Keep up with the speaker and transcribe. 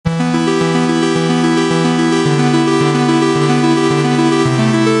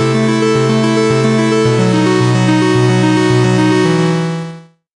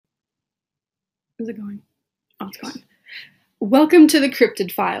Welcome to the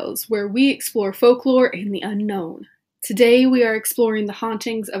Cryptid Files, where we explore folklore and the unknown. Today we are exploring the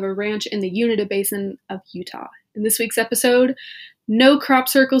hauntings of a ranch in the Uinta Basin of Utah. In this week's episode, no crop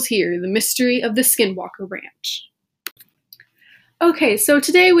circles here, the mystery of the Skinwalker Ranch. Okay, so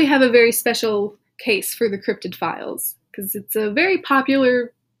today we have a very special case for the Cryptid Files, because it's a very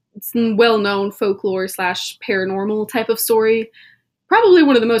popular, well-known folklore slash paranormal type of story, probably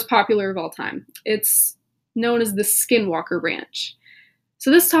one of the most popular of all time. It's known as the Skinwalker Ranch. So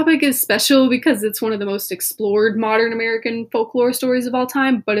this topic is special because it's one of the most explored modern American folklore stories of all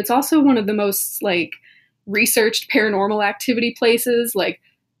time, but it's also one of the most researched paranormal activity places.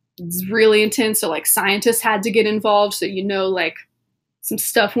 It's really intense, so scientists had to get involved, so some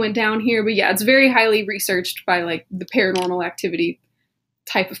stuff went down here. But yeah, it's very highly researched by the paranormal activity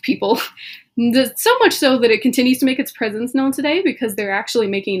type of people. So much so that it continues to make its presence known today because they're actually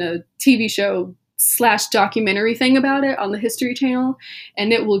making a TV show / documentary thing about it on the History Channel,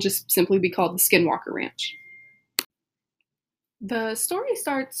 and it will just simply be called the Skinwalker Ranch. The story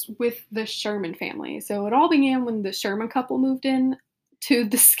starts with the Sherman family. So it all began when the Sherman couple moved in to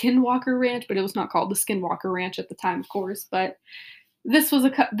the Skinwalker Ranch, but it was not called the Skinwalker Ranch at the time, of course. But this was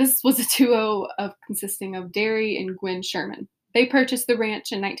a duo consisting of Derry and Gwen Sherman. They purchased the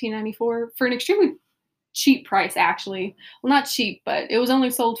ranch in 1994 for an extremely cheap price, actually. Well, not cheap, but it was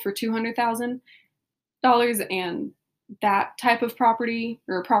only sold for $200,000. And that type of property,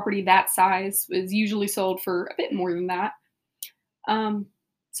 or a property that size, is usually sold for a bit more than that.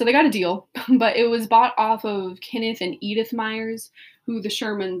 So they got a deal, but it was bought off of Kenneth and Edith Myers, who the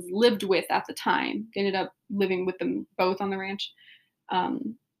Shermans lived with at the time. They ended up living with them both on the ranch.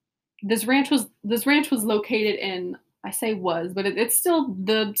 This ranch was located in, I say was, but it's still,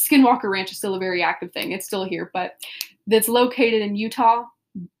 the Skinwalker Ranch is still a very active thing. It's still here, but it's located in Utah,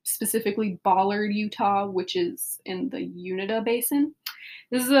 specifically Ballard, Utah, which is in the Uinta Basin.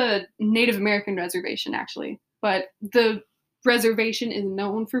 This is a Native American reservation, actually, but the reservation is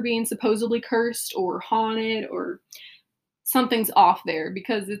known for being supposedly cursed or haunted, or something's off there,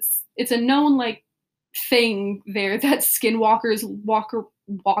 because it's a known thing there that skinwalkers walk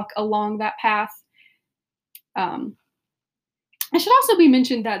along that path. It should also be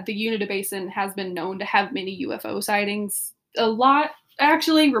mentioned that the Uinta Basin has been known to have many UFO sightings, a lot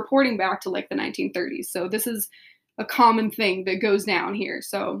actually reporting back to the 1930s. So this is a common thing that goes down here.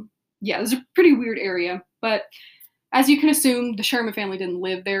 So yeah, it's a pretty weird area. But as you can assume, the Sherman family didn't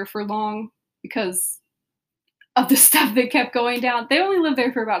live there for long because of the stuff that kept going down. They only lived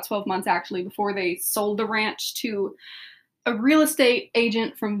there for about 12 months, actually, before they sold the ranch to a real estate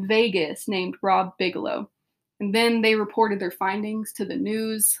agent from Vegas named Rob Bigelow. And then they reported their findings to the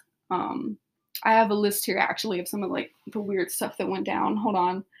news. I have a list here, actually, of some of the weird stuff that went down. Hold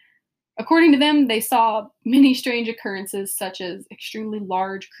on. According to them, they saw many strange occurrences, such as extremely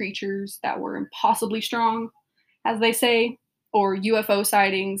large creatures that were impossibly strong, as they say, or UFO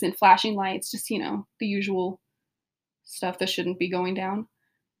sightings and flashing lights, just, the usual stuff that shouldn't be going down.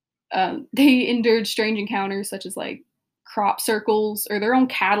 They endured strange encounters, such as crop circles or their own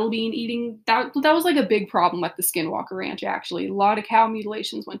cattle being eaten. That was a big problem at the Skinwalker Ranch, actually. A lot of cow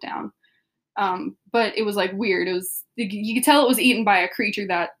mutilations went down. But it was weird. It was, you could tell it was eaten by a creature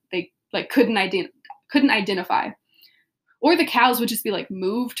that they couldn't identify. Or the cows would just be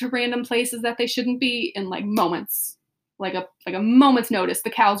moved to random places that they shouldn't be in moments. A moment's notice, the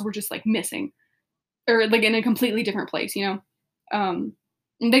cows were just missing. Or in a completely different place, And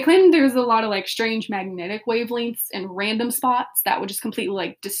they claimed there was a lot of strange magnetic wavelengths and random spots that would just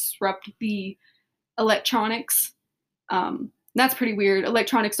completely disrupt the electronics. That's pretty weird.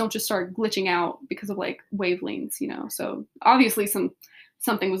 Electronics don't just start glitching out because of wavelengths, So obviously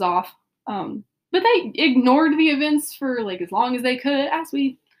something was off. But they ignored the events for as long as they could, as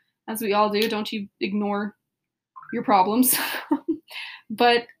we all do. Don't you ignore your problems?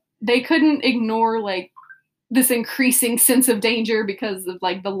 But they couldn't ignore this increasing sense of danger because of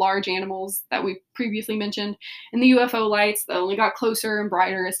the large animals that we previously mentioned, and the UFO lights that only got closer and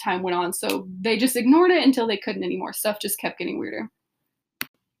brighter as time went on. So they just ignored it until they couldn't anymore. Stuff just kept getting weirder.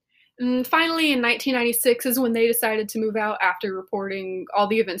 And finally, in 1996 is when they decided to move out after reporting all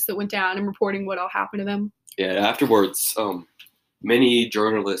the events that went down and reporting what all happened to them. Yeah, afterwards, many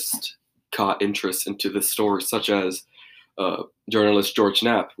journalists caught interest into the story, such as journalist George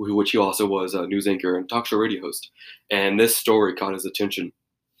Knapp, which he also was a news anchor and talk show radio host. And this story caught his attention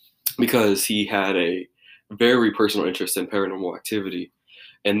because he had a very personal interest in paranormal activity.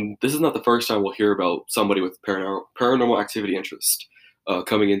 And this is not the first time we'll hear about somebody with paranormal activity interest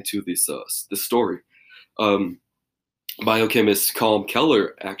coming into this story. biochemist Colm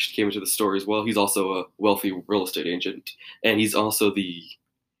Keller actually came into the story as well. He's also a wealthy real estate agent, and he's also the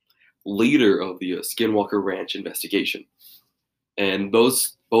leader of the Skinwalker Ranch investigation. And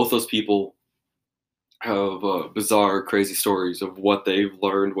both those people have bizarre, crazy stories of what they've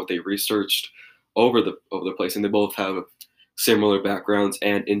learned, what they researched over the place, and they both have similar backgrounds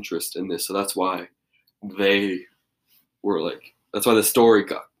and interest in this. So that's why they were like, that's why the story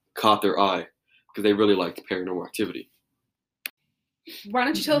caught their eye, because they really liked paranormal activity. Why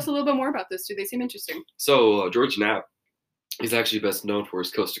don't you tell us a little bit more about this? Do they seem interesting? So George Knapp is actually best known for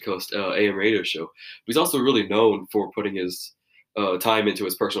his Coast to Coast AM radio show. But he's also really known for putting his time into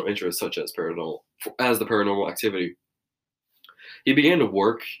his personal interests, such as the paranormal activity. He began to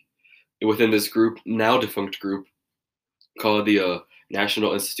work within this group, now defunct group, called the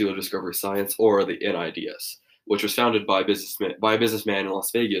National Institute of Discovery Science, or the NIDS, which was founded by a businessman in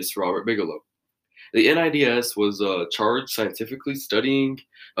Las Vegas, Robert Bigelow. The NIDS was charged scientifically studying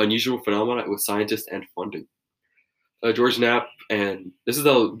unusual phenomena with scientists and funding. George Knapp and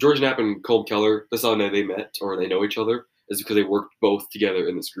Colm Keller. That's how they met, or they know each other, is because they worked both together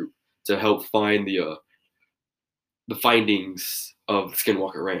in this group to help find the findings of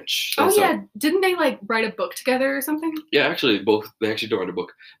Skinwalker Ranch. Oh yeah, didn't they like write a book together or something? Yeah, actually, they actually don't write a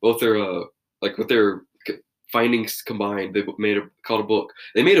book. Both their with their findings combined, they made a book.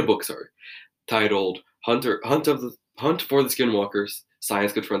 They made a book, titled Hunt for the Skinwalkers: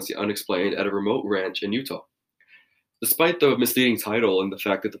 Science Confronts the Unexplained at a Remote Ranch in Utah. Despite the misleading title and the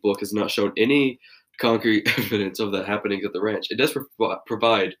fact that the book has not shown any concrete evidence of the happenings at the ranch, it does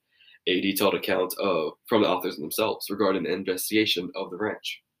provide a detailed account from the authors themselves regarding the investigation of the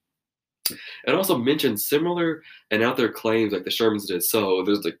ranch. It also mentions similar and out there claims like the Shermans did. So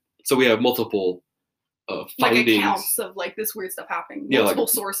we have multiple findings, like accounts of like this weird stuff happening. Multiple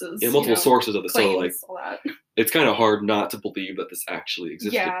sources. Yeah, multiple sources of the claims, so like all that. It's kind of hard not to believe that this actually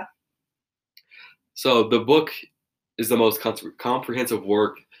existed. Yeah. So the book is the most comprehensive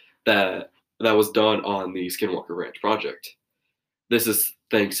work that was done on the Skinwalker Ranch project. This is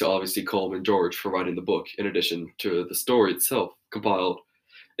thanks to obviously Colm and George for writing the book, in addition to the story itself compiled.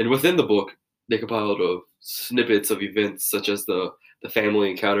 And within the book, they compiled snippets of events such as the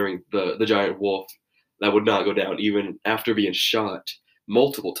family encountering the giant wolf that would not go down even after being shot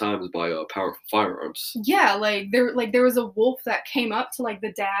multiple times by powerful firearms. Yeah, there was a wolf that came up to like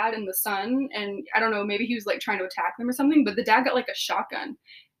the dad and the son, and I don't know, maybe he was like trying to attack them or something, but the dad got like a shotgun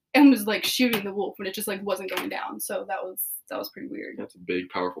and was like shooting the wolf, and it just like wasn't going down. So that was pretty weird. That's a big,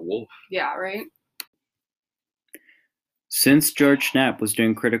 powerful wolf. Yeah, right. Since George Knapp was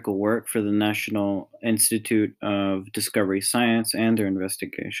doing critical work for the National Institute of Discovery Science and their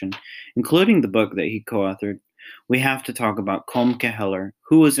investigation, including the book that he co-authored, we have to talk about Colm Keller,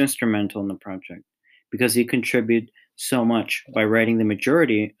 who was instrumental in the project, because he contributed so much by writing the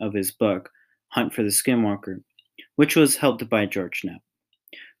majority of his book, Hunt for the Skinwalker, which was helped by George Knapp.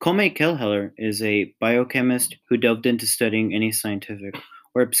 Colm Keller is a biochemist who delved into studying any scientific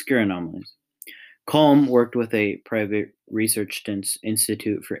or obscure anomalies. Colm worked with a private research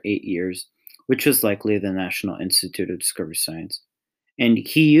institute for 8 years, which was likely the National Institute of Discovery Science. And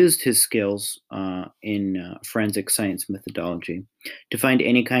he used his skills in forensic science methodology to find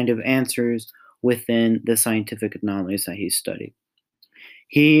any kind of answers within the scientific anomalies that he studied.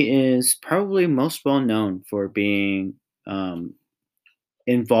 He is probably most well known for being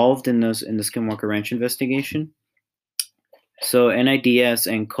involved in the Skinwalker Ranch investigation. So NIDS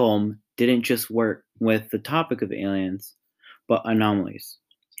and Colm didn't just work with the topic of aliens, but anomalies.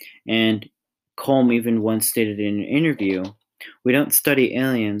 And Colm even once stated in an interview, "We don't study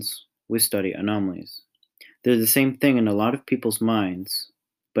aliens, we study anomalies. They're the same thing in a lot of people's minds,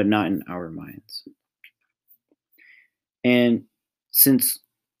 but not in our minds." And since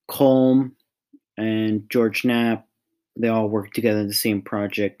Colm and George Knapp, they all worked together in the same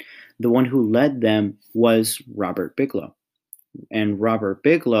project, the one who led them was Robert Bigelow. And Robert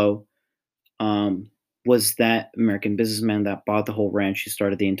Bigelow was that American businessman that bought the whole ranch. He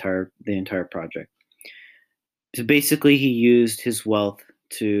started the entire project. So basically, he used his wealth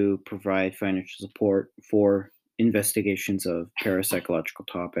to provide financial support for investigations of parapsychological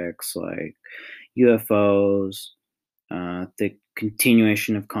topics like UFOs, the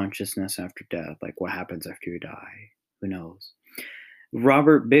continuation of consciousness after death, like what happens after you die, who knows.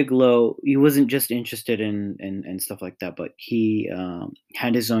 Robert Bigelow, he wasn't just interested in stuff like that, but he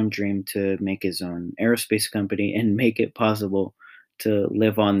had his own dream to make his own aerospace company and make it possible to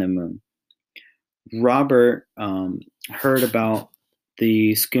live on the moon. Robert heard about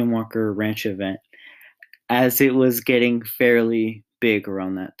the Skinwalker Ranch event as it was getting fairly big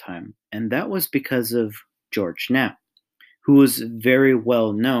around that time, and that was because of George Knapp. who was very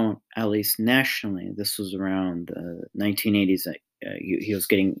well known, at least nationally. This was around the 1980s. He was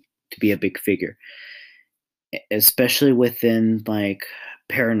getting to be a big figure, especially within like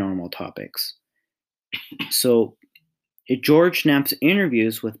paranormal topics. So George Knapp's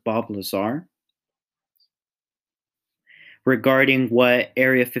interviews with Bob Lazar regarding what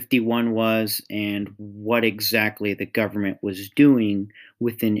Area 51 was and what exactly the government was doing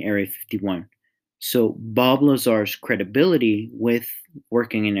within Area 51. So Bob Lazar's credibility with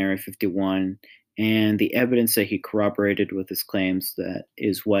working in Area 51 and the evidence that he corroborated with his claims, that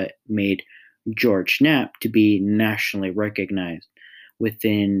is what made George Knapp to be nationally recognized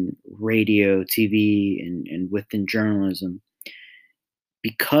within radio, TV, and within journalism.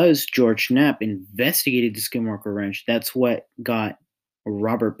 Because George Knapp investigated the Skinwalker Ranch, that's what got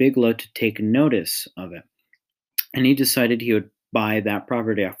Robert Bigelow to take notice of it. And he decided he would buy that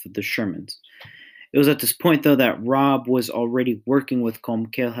property off of the Shermans. It was at this point, though, that Rob was already working with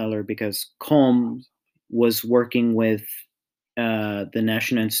Colm Kelleher, because Colm was working with the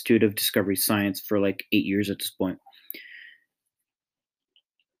National Institute of Discovery Science for like 8 years at this point.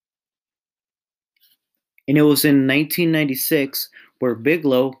 And it was in 1996 where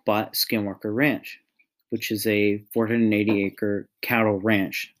Bigelow bought Skinwalker Ranch, which is a 480-acre cattle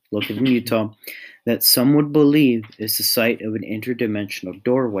ranch located in Utah that some would believe is the site of an interdimensional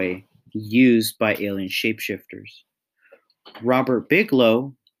doorway used by alien shapeshifters. Robert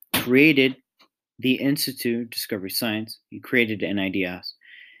Bigelow created the Institute of Discovery Science. He created NIDS,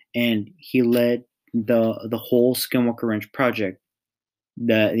 and he led the whole Skinwalker Ranch project,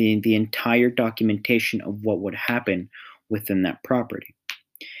 the entire documentation of what would happen within that property.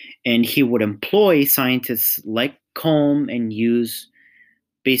 And he would employ scientists like Colm and use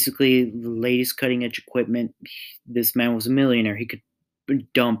basically the latest cutting edge equipment. This man was a millionaire. He could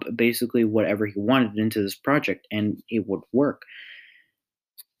dump basically whatever he wanted into this project and it would work.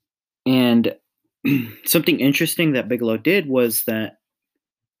 And something interesting that Bigelow did was that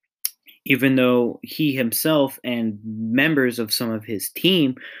even though he himself and members of some of his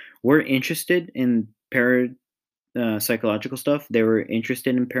team were interested in psychological stuff, they were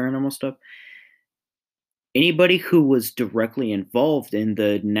interested in paranormal stuff, anybody who was directly involved in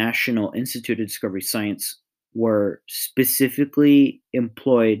the National Institute of Discovery Science were specifically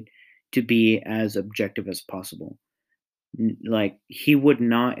employed to be as objective as possible. Like, he would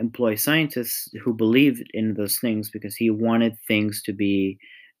not employ scientists who believed in those things because he wanted things to be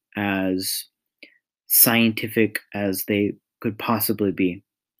as scientific as they could possibly be.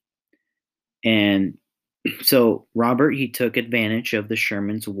 And so Robert, he took advantage of the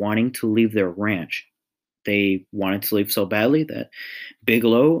Shermans wanting to leave their ranch. They wanted to leave so badly that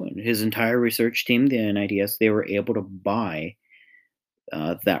Bigelow and his entire research team, the NIDS, they were able to buy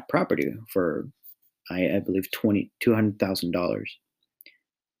that property for, I believe, $200,000.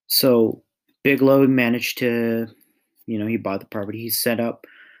 So Bigelow managed to, he bought the property. He set up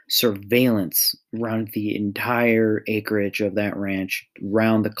surveillance around the entire acreage of that ranch,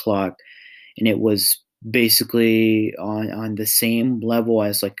 round the clock, and it was basically on the same level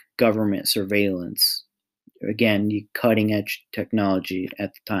as like government surveillance. Again, the cutting edge technology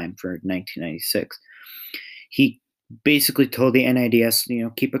at the time for 1996. He basically told the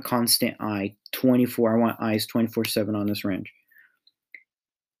NIDS, keep a constant eye, I want eyes 24/7 on this ranch.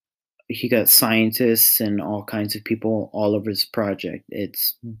 He got scientists and all kinds of people all over this project.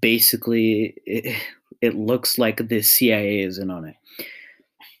 It's basically, it looks like the CIA is in on it.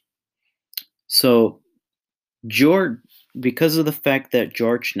 So because of the fact that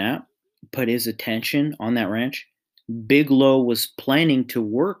George Knapp put his attention on that ranch, Bigelow was planning to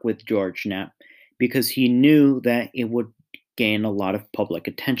work with George Knapp because he knew that it would gain a lot of public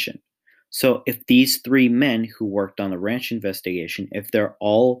attention. So if these three men who worked on the ranch investigation, if they're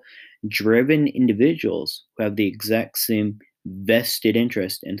all driven individuals who have the exact same vested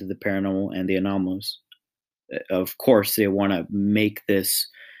interest into the paranormal and the anomalous, of course they want to make this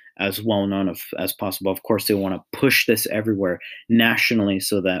as well known as possible. Of course they want to push this everywhere nationally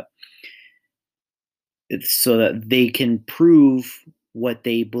so that they can prove what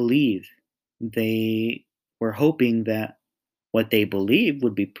they believe. They were hoping that what they believe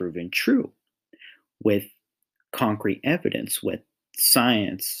would be proven true with concrete evidence, with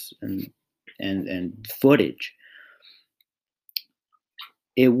science and footage.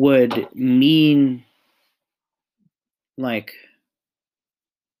 It would mean like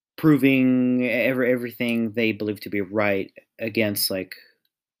proving everything they believe to be right against like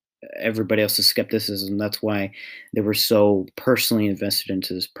everybody else's skepticism. That's why they were so personally invested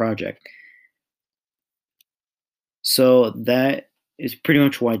into this project. So that is pretty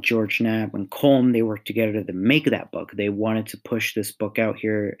much why George Knapp and Colm, they worked together to make that book. They wanted to push this book out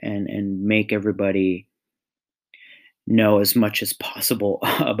here and make everybody know as much as possible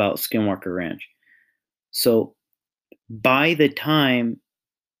about Skinwalker Ranch. So by the time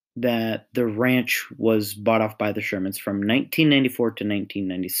that the ranch was bought off by the Shermans, from 1994 to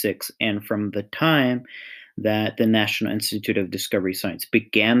 1996, and from the time that the National Institute of Discovery Science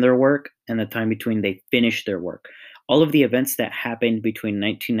began their work and the time between they finished their work, all of the events that happened between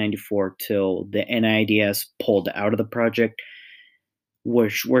 1994 till the NIDS pulled out of the project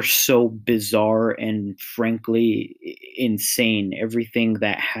were so bizarre and frankly insane. Everything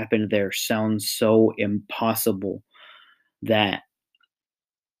that happened there sounds so impossible that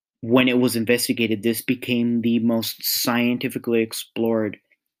when it was investigated, this became the most scientifically explored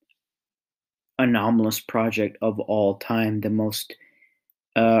anomalous project of all time, the most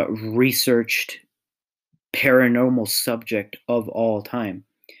researched paranormal subject of all time.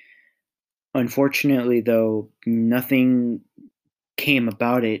 Unfortunately, though, nothing came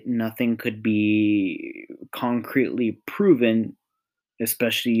about it. Nothing could be concretely proven,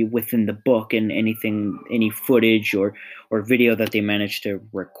 especially within the book and any footage or video that they managed to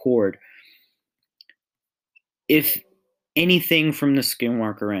record. If anything from the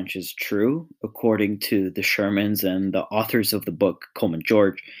Skinwalker Ranch is true, according to the Shermans and the authors of the book, Coleman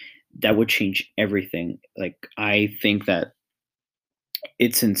George, that would change everything. Like, I think that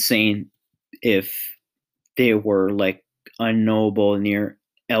it's insane if they were like unknowable, near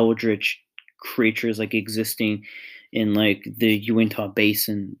eldritch creatures like existing in like the Uintah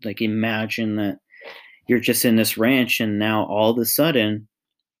Basin. Like, imagine that you're just in this ranch and now all of a sudden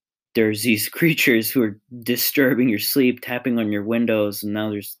there's these creatures who are disturbing your sleep, tapping on your windows, and now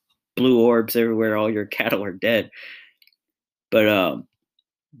there's blue orbs everywhere. All your cattle are dead. But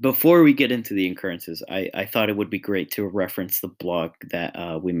before we get into the occurrences, I thought it would be great to reference the blog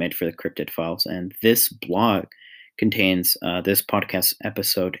that we made for the Cryptid Files. And this blog contains this podcast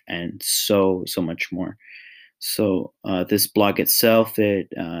episode and so much more. So this blog itself, it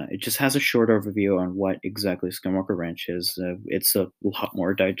just has a short overview on what exactly Skinwalker Ranch is. It's a lot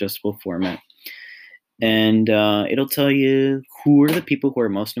more digestible format. And it'll tell you who are the people who are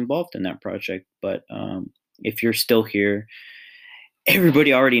most involved in that project. But if you're still here,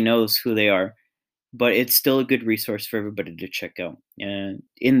 everybody already knows who they are. But it's still a good resource for everybody to check out. And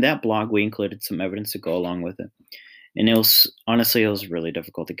in that blog, we included some evidence to go along with it. And it was really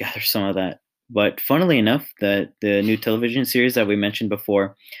difficult to gather some of that. But funnily enough, the new television series that we mentioned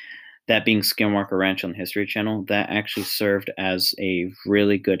before, that being Skinwalker Ranch on the History Channel, that actually served as a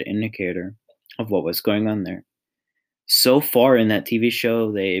really good indicator of what was going on there. So far in that TV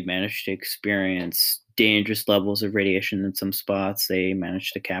show, they managed to experience dangerous levels of radiation in some spots. They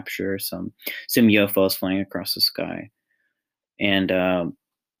managed to capture some UFOs flying across the sky. And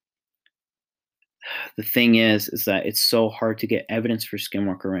the thing is that it's so hard to get evidence for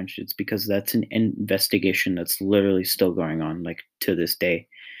Skinwalker Ranch. It's because that's an investigation that's literally still going on, like, to this day.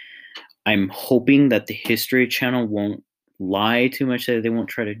 I'm hoping that the History Channel won't lie too much, that they won't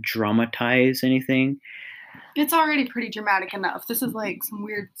try to dramatize anything. It's already pretty dramatic enough. This is like some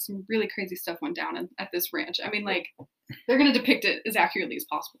really crazy stuff went down at this ranch. I mean, like, they're going to depict it as accurately as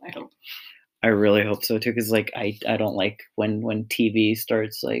possible, I hope. I really hope so too, because like I don't like when TV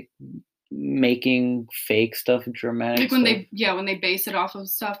starts like making fake stuff dramatic. Like when they base it off of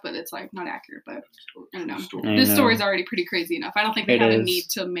stuff, but it's like not accurate. But I don't know. This story's already pretty crazy enough. I don't think they have a need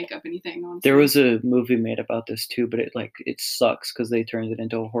to make up anything. Honestly. There was a movie made about this too, but it sucks because they turned it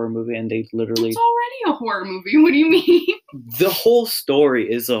into a horror movie and they literally. It's already a horror movie. What do you mean? The whole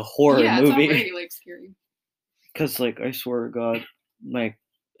story is a horror movie. Yeah, it's already like scary. Because like I swear to God, like.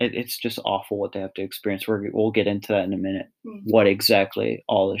 It's just awful what they have to experience. We'll get into that in a minute. What exactly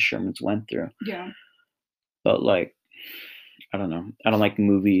all the Shermans went through. Yeah. But like, I don't know. I don't like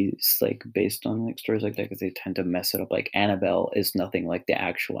movies like based on like stories like that because they tend to mess it up. Like Annabelle is nothing like the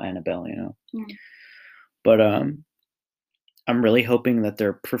actual Annabelle, you know. Mm. But I'm really hoping that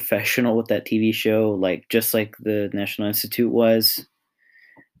they're professional with that TV show, like just like the National Institute was.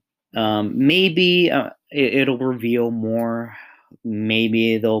 Maybe it'll reveal more.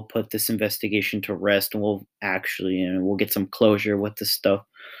 Maybe they'll put this investigation to rest and we'll actually, we'll get some closure with this stuff.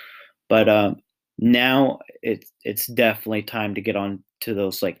 But now it's definitely time to get on to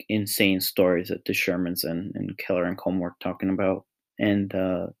those like insane stories that the Shermans and Keller and Colm were talking about. And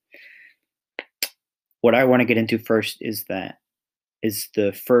what I want to get into first is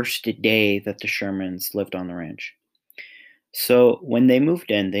the first day that the Shermans lived on the ranch. So when they moved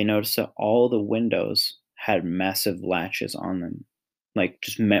in, they noticed that all the windows had massive latches on them, like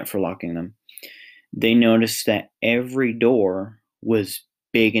just meant for locking them. They noticed that every door was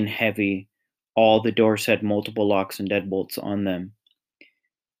big and heavy. All the doors had multiple locks and deadbolts on them.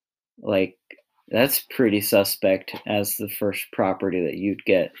 Like, that's pretty suspect as the first property that you'd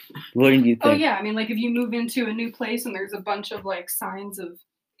get. Wouldn't you think? Oh yeah, I mean, like if you move into a new place and there's a bunch of like signs of,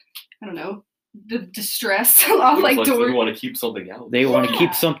 I don't know, the distress off It's like like doors. they want to keep something out. They want to Yeah.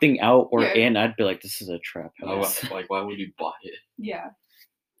 keep something out or Yeah. in. I'd be like, this is a trap house. Like, why would you buy it Yeah,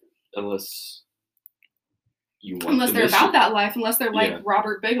 unless you want? unless the they're mystery? about that life, unless they're like Yeah.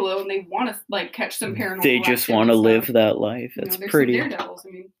 Robert Bigelow and they want to like catch some paranormal. They just activity want to live stuff. that life. You know, That's there's pretty. some daredevils. I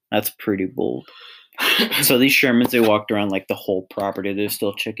mean, That's pretty bold. So these Shermans, they walked around like the whole property. They're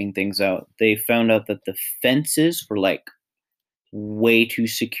still checking things out. They found out that the fences were like way too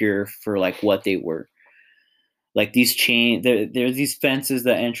secure for like what they were. Like these there's these fences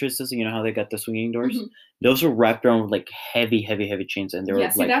that entrances. You know how they got the swinging doors? Mhm. Those were wrapped around with like heavy chains, and they were yeah,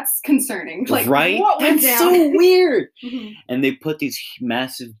 see, like, that's concerning. Like, right? what went That's down? so weird. Mhm. And they put these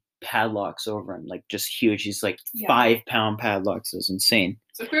massive padlocks over them, like just huge. These like Yeah. 5-pound padlocks. It was insane.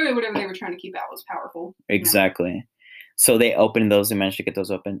 So clearly, whatever they were trying to keep out was powerful. you know? Exactly. So they opened those. They managed to get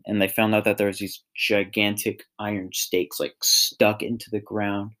those open, and they found out that there was these gigantic iron stakes like stuck into the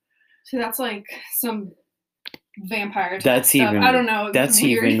ground. So that's like some vampire type That's stuff. even I don't know. That's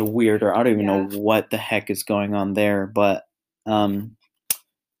weird. even weirder. I don't even know Yeah. what the heck is going on there. But on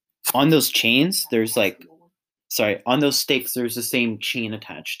those chains, there's like, on those stakes, there's the same chain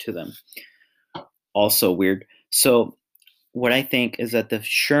attached to them. Also weird. So what I think is that the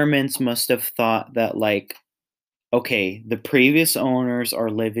Shermans must have thought that like, okay, the previous owners are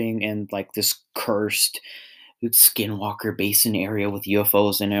living in like this cursed Skinwalker Basin area with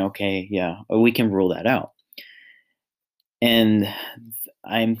UFOs in it. Okay, yeah, we can rule that out. And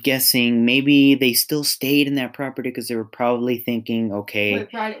I'm guessing maybe they still stayed in that property because they were probably thinking, okay,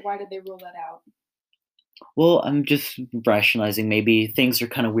 Why did they rule that out? well, I'm just rationalizing. Maybe things are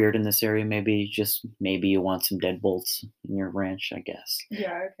kind of weird in this area. Maybe you want some deadbolts in your ranch, I guess.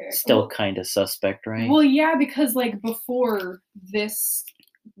 Yeah, okay. Still kind of suspect, right? Well, yeah, because like before this,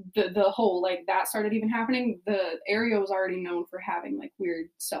 the whole like that started even happening, the area was already known for having like weird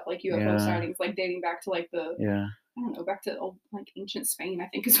stuff like UFO Yeah. sightings, like dating back to like the Yeah. I don't know, back to old like ancient Spain, I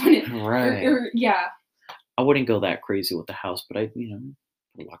think is when it Right. yeah. I wouldn't go that crazy with the house, but I put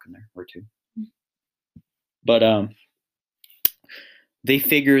a lock in there or two. But they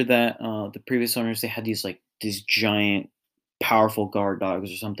figure that the previous owners, they had these giant powerful guard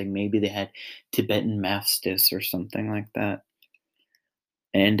dogs or something. Maybe they had Tibetan Mastiffs or something like that.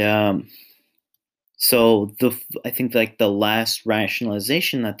 And so I think like the last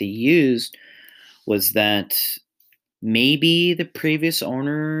rationalization that they used was that maybe the previous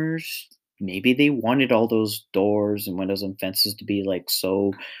owners, maybe they wanted all those doors and windows and fences to be like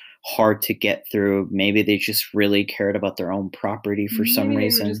so hard to get through. Maybe they just really cared about their own property for some Maybe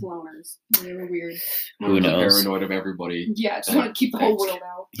reason. They were just loners. They were weird. Who The knows? paranoid of everybody. Yeah, just want to keep the whole world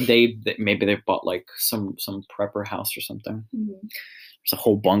out. Maybe they bought like some prepper house or something. Mhm. There's a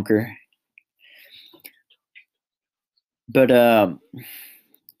whole bunker. But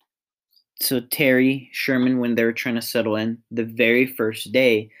so Terry Sherman, when they were trying to settle in, the very first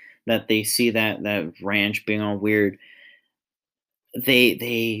day that they see that ranch being all weird,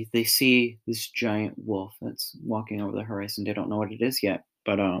 they see this giant wolf that's walking over the horizon. They don't know what it is yet,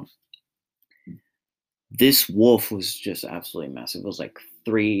 but this wolf was just absolutely massive. It was like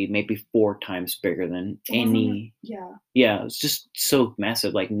 3, maybe 4 times bigger than any. Yeah. Yeah, it was just so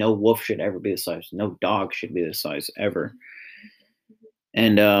massive. Like no wolf should ever be this size. No dog should be this size ever.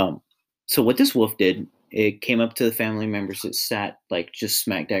 And so what this wolf did, it came up to the family members that sat like just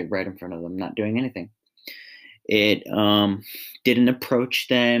smack dab right in front of them, not doing anything. It didn't approach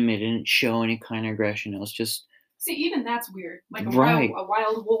them. It didn't show any kind of aggression. It was just. See, even that's weird. Like a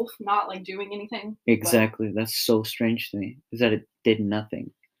wild wolf not like doing anything. Exactly. That's so strange to me. Is that it did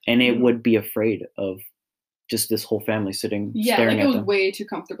nothing, and it would be afraid of just this whole family sitting staring at them. It was way too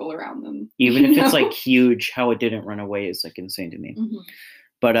comfortable around them. Even if it's like huge, how it didn't run away is like insane to me. Mm-hmm.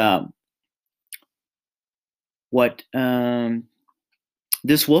 But what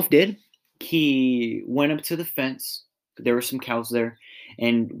this wolf did, he went up to the fence. There were some cows there,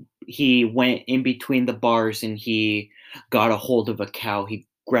 and he went in between the bars and he got a hold of a cow. He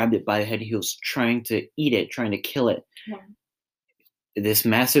grabbed it by the head. He was trying to eat it, trying to kill it. Yeah. This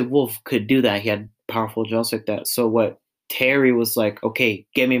massive wolf could do that. He had powerful jaws like that. So what Terry was like, okay,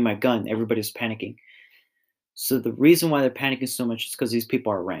 get me my gun. Everybody's panicking. So the reason why they're panicking so much is because these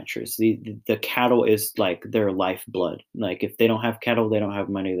people are ranchers. The cattle is like their lifeblood. Like if they don't have cattle, they don't have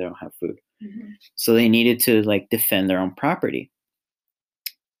money, they don't have food. Mm-hmm. So they needed to like defend their own property.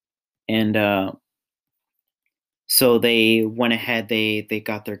 And So they went ahead, they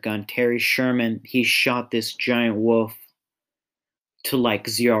got their gun. Terry Sherman, he shot this giant wolf to like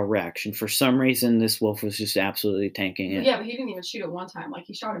zero reaction. For some reason, this wolf was just absolutely tanking it. Yeah, but he didn't even shoot it one time. Like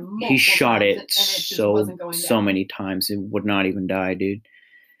he shot it multiple He shot times, it and it just wasn't going so down. many times it would not even die, dude.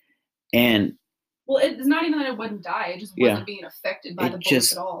 And well, it's not even that it wouldn't die; it just wasn't being affected by the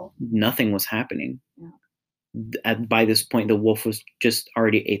bullets at all. Nothing was happening. Yeah. By this point, the wolf was just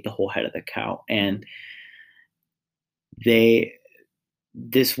already ate the whole head of the cow, and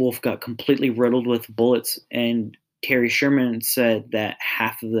this wolf got completely riddled with bullets. And Terry Sherman said that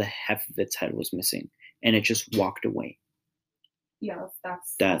half of its head was missing, and it just walked away. Yeah,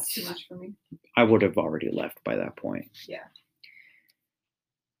 that's too much for me. I would have already left by that point. Yeah.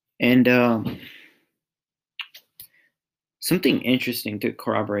 And something interesting to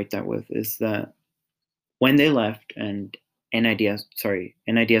corroborate that with is that when they left, and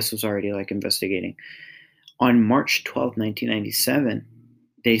NIDS was already like investigating, on March 12, 1997,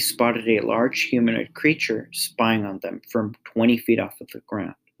 they spotted a large humanoid creature spying on them from 20 feet off of the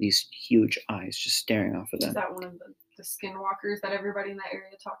ground. These huge eyes just staring off of them. Is that one of the skinwalkers that everybody in that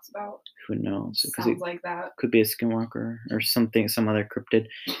area talks about? Who knows? Sounds like that. Could be a skinwalker or something, some other cryptid.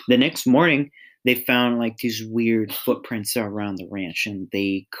 The next morning, they found like these weird footprints around the ranch, and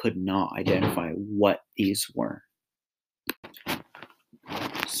they could not identify what these were.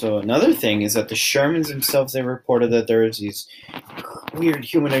 So another thing is that the Shermans themselves, they reported that there was these weird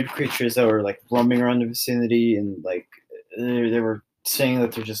humanoid creatures that were like roaming around the vicinity, and like they were saying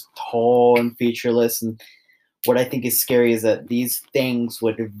that they're just tall and featureless. And what I think is scary is that these things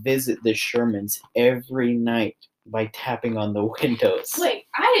would visit the Shermans every night by tapping on the windows. Wait,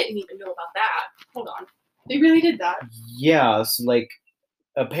 I didn't even know about that. Hold on. They really did that? Yeah, so like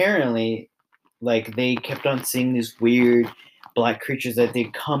apparently like they kept on seeing these weird black creatures that they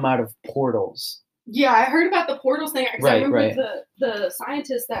come out of portals. Yeah, I heard about the portals thing. Right, I remember the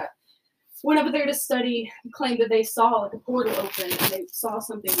scientists that went over there to study claimed that they saw like a portal open and they saw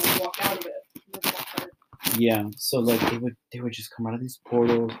something like walk out of it. Yeah, so like they would just come out of these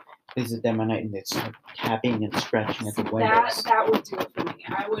portals, visit them at night, and they'd start tapping and scratching at the windows. That would do it for me.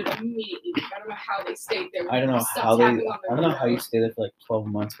 I would immediately leave. I don't know how they stayed there. I don't know how you stayed there for like 12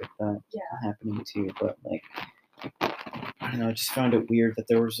 months with that happening to you, but like I don't know, I just found it weird that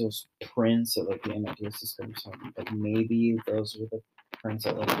there was those prints that like the NIDS discovered something, but maybe those were the prints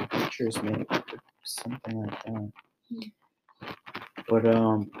that like the pictures made or something like that. But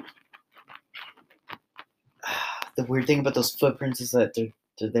the weird thing about those footprints is that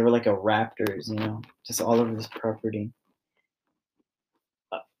they were like a raptors, you know, just all over this property.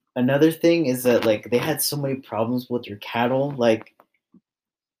 Another thing is that like they had so many problems with their cattle. Like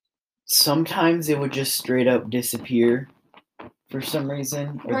sometimes it would just straight up disappear for some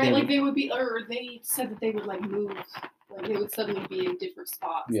reason. Right, like they would be, or they said that they would like move, like they would suddenly be in different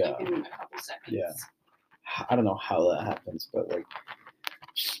spots, like in a couple seconds. Yeah, I don't know how that happens, but like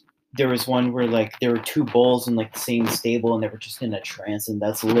there was one where like there were two bulls in like the same stable and they were just in a trance, and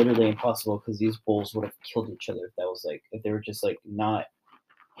that's literally impossible because these bulls would have killed each other if they were just like not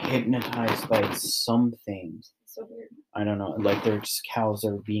hypnotized by something. So weird. I don't know, like they're just cows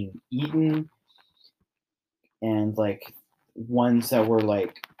that were being eaten, and like ones that were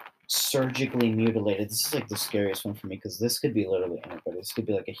like surgically mutilated. This is like the scariest one for me because this could be literally anybody. This could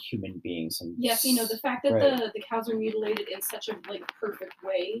be like a human being. Yes, you know, the fact that the cows are mutilated in such a like perfect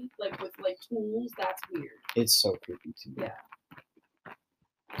way, like with like tools, that's weird. It's so creepy to me.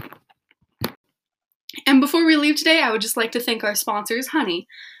 Yeah. And before we leave today, I would just like to thank our sponsors, Honey.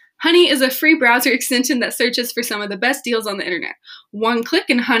 Honey is a free browser extension that searches for some of the best deals on the internet. One click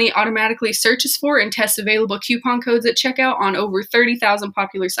and Honey automatically searches for and tests available coupon codes at checkout on over 30,000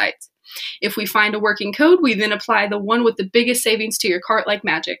 popular sites. If we find a working code, we then apply the one with the biggest savings to your cart like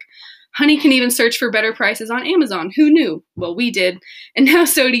magic. Honey can even search for better prices on Amazon. Who knew? Well, we did. And now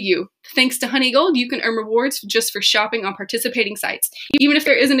so do you. Thanks to Honey Gold, you can earn rewards just for shopping on participating sites, even if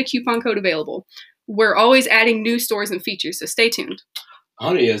there isn't a coupon code available. We're always adding new stores and features, so stay tuned.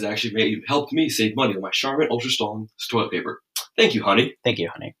 Honey has actually helped me save money on my Charmin Ultra Strong toilet paper. Thank you, Honey. Thank you,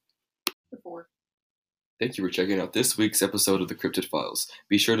 Honey. Thank you for checking out this week's episode of the Cryptid Files.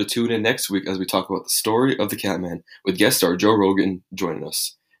 Be sure to tune in next week as we talk about the story of the Catman with guest star Joe Rogan joining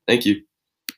us. Thank you.